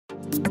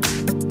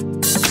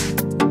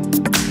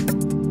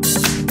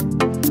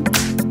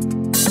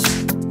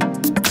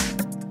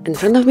In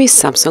front of me is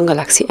Samsung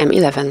Galaxy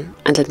M11,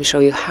 and let me show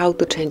you how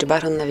to change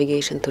button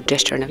navigation to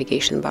gesture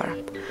navigation bar.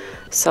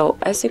 So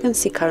as you can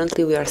see,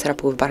 currently we are set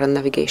up with button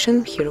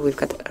navigation. Here we've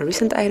got a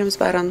recent items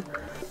button,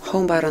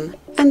 home button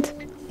and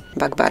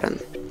back button.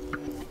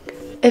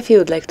 If you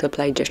would like to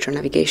apply gesture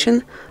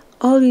navigation,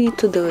 all you need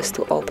to do is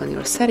to open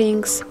your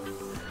settings,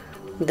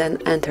 then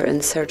enter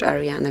in search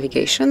area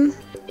navigation.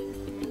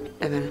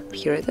 Even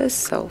here it is,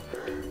 so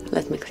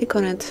let me click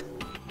on it.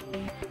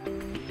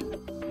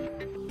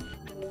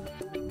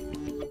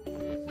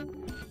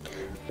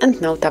 And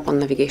now tap on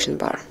navigation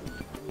bar.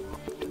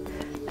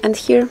 And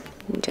here,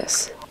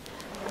 just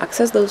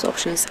access those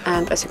options,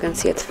 and as you can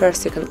see, at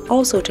first you can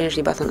also change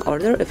the button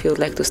order if you would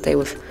like to stay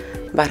with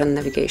button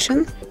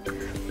navigation.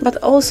 But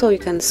also you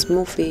can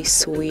smoothly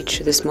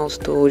switch this mode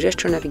to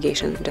gesture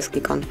navigation. Just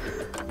click on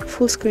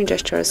full screen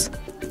gestures,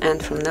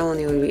 and from now on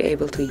you will be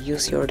able to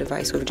use your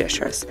device with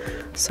gestures.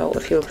 So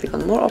if you click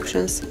on more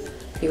options,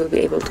 you will be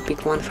able to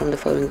pick one from the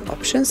following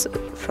options,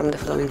 from the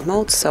following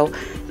modes. So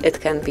it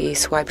can be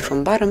swipe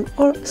from bottom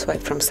or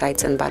swipe from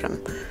sides and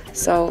bottom.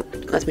 So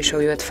let me show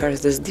you at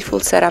first this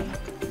default setup,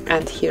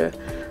 and here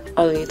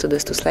all you need to do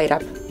is to slide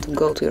up to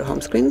go to your home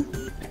screen,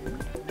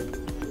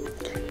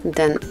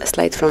 then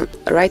slide from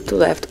right to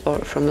left or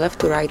from left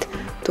to right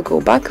to go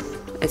back.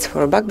 It's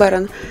for back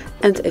button,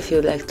 and if you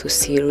would like to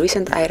see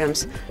recent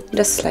items,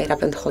 just slide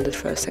up and hold it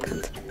for a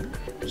second.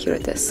 Here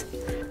it is.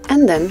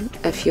 And then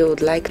if you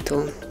would like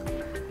to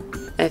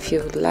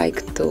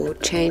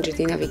change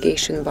the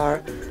navigation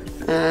bar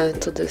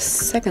to the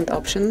second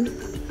option,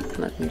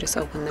 let me just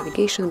open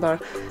navigation bar,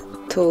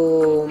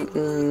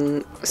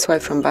 to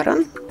swipe from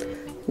button,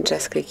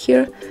 just click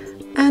here,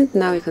 and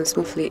now you can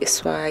smoothly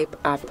swipe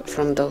up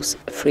from those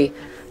three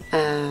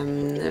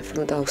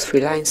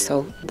lines.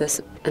 So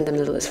this in the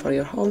middle is for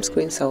your home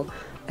screen. So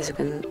as you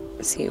can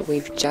see,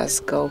 we've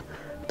just go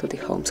to the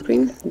home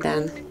screen,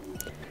 then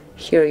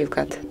here you've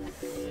got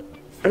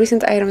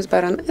recent items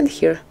button, and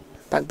here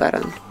back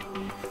button.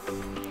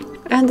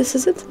 And this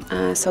is it.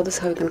 So this is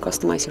how you can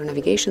customize your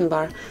navigation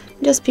bar.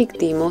 Just pick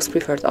the most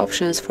preferred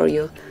options for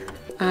you.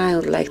 I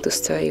would like to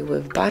stay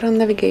with button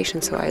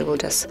navigation, so I will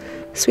just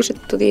switch it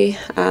to the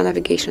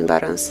navigation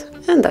buttons,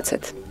 and that's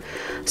it.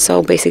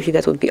 So basically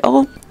that would be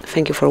all.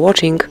 Thank you for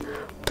watching.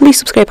 Please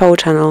subscribe our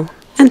channel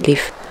and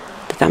leave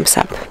the thumbs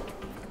up.